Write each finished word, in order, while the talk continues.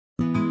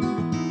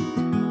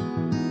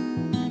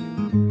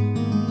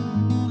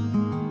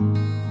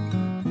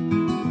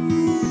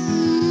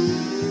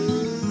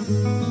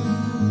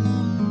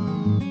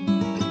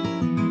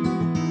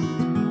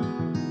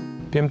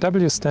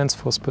BMW stands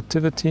for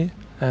sportivity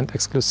and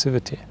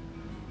exclusivity.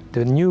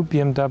 The new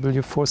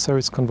BMW 4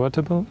 Series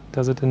Convertible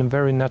does it in a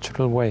very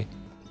natural way.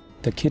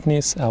 The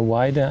kidneys are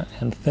wider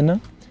and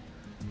thinner.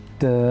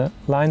 The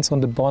lines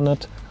on the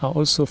bonnet are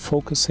also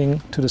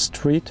focusing to the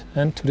street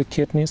and to the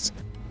kidneys.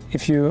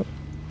 If you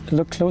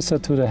look closer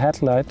to the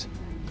headlight,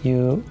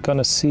 you're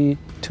gonna see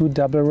two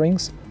double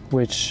rings,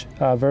 which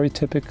are very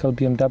typical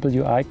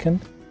BMW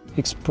icon,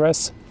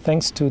 express,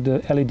 thanks to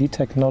the LED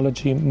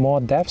technology,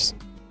 more depth,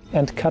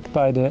 and cut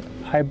by the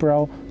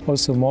eyebrow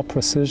also more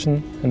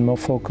precision and more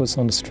focus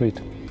on the street.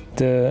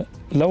 The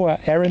lower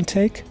air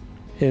intake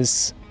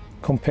is,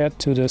 compared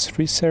to the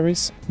 3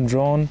 Series,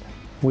 drawn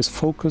with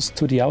focus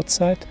to the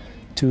outside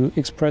to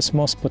express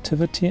more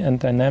sportivity and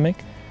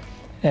dynamic.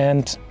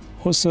 And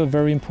also a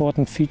very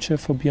important feature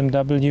for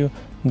BMW,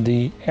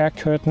 the air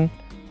curtain,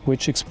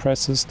 which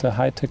expresses the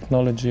high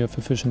technology of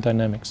efficient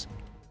dynamics.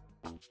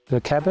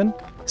 The cabin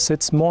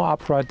sits more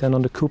upright than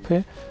on the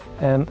coupe,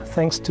 and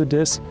thanks to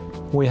this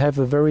we have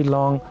a very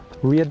long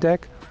rear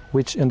deck,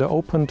 which in the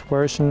opened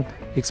version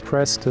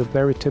expressed the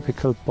very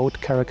typical boat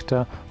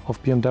character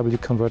of BMW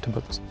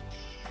convertibles.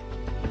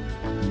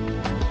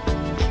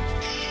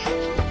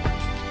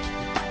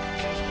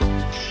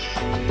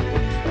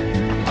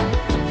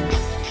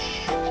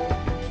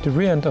 The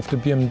rear end of the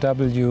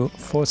BMW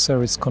 4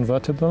 Series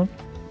convertible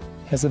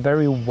has a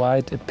very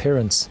wide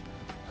appearance,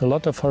 a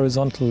lot of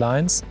horizontal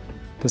lines.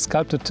 The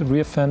sculpted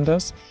rear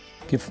fenders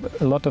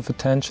give a lot of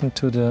attention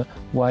to the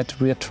wide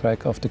rear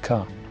track of the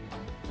car.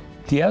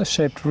 The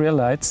L-shaped rear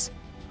lights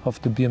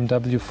of the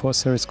BMW 4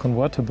 Series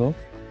convertible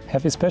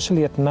have,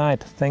 especially at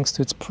night, thanks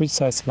to its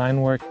precise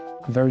line work,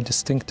 a very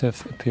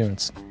distinctive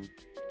appearance.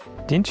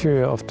 The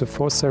interior of the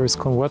 4 Series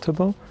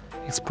convertible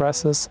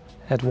expresses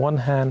at one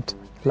hand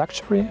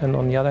luxury and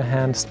on the other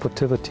hand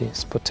sportivity.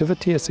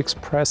 Sportivity is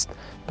expressed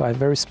by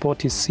very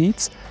sporty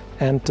seats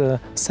and the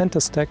center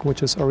stack,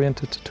 which is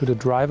oriented to the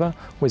driver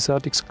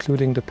without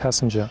excluding the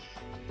passenger.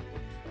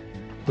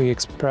 We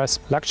express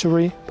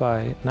luxury by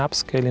an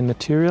upscaling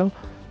material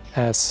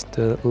as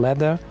the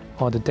leather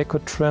or the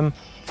deco trim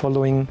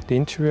following the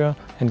interior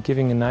and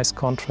giving a nice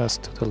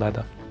contrast to the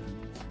leather.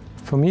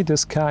 For me,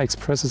 this car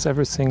expresses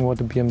everything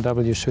what a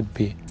BMW should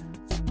be.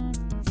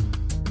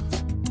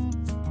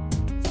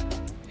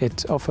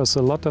 It offers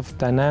a lot of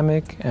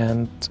dynamic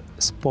and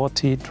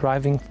sporty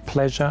driving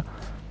pleasure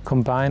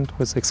combined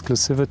with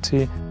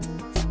exclusivity.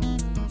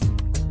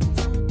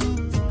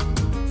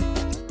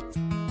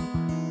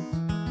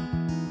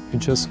 You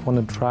just want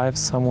to drive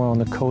somewhere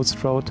on a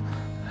coast road,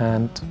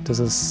 and this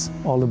is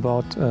all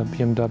about a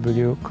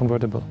BMW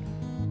convertible.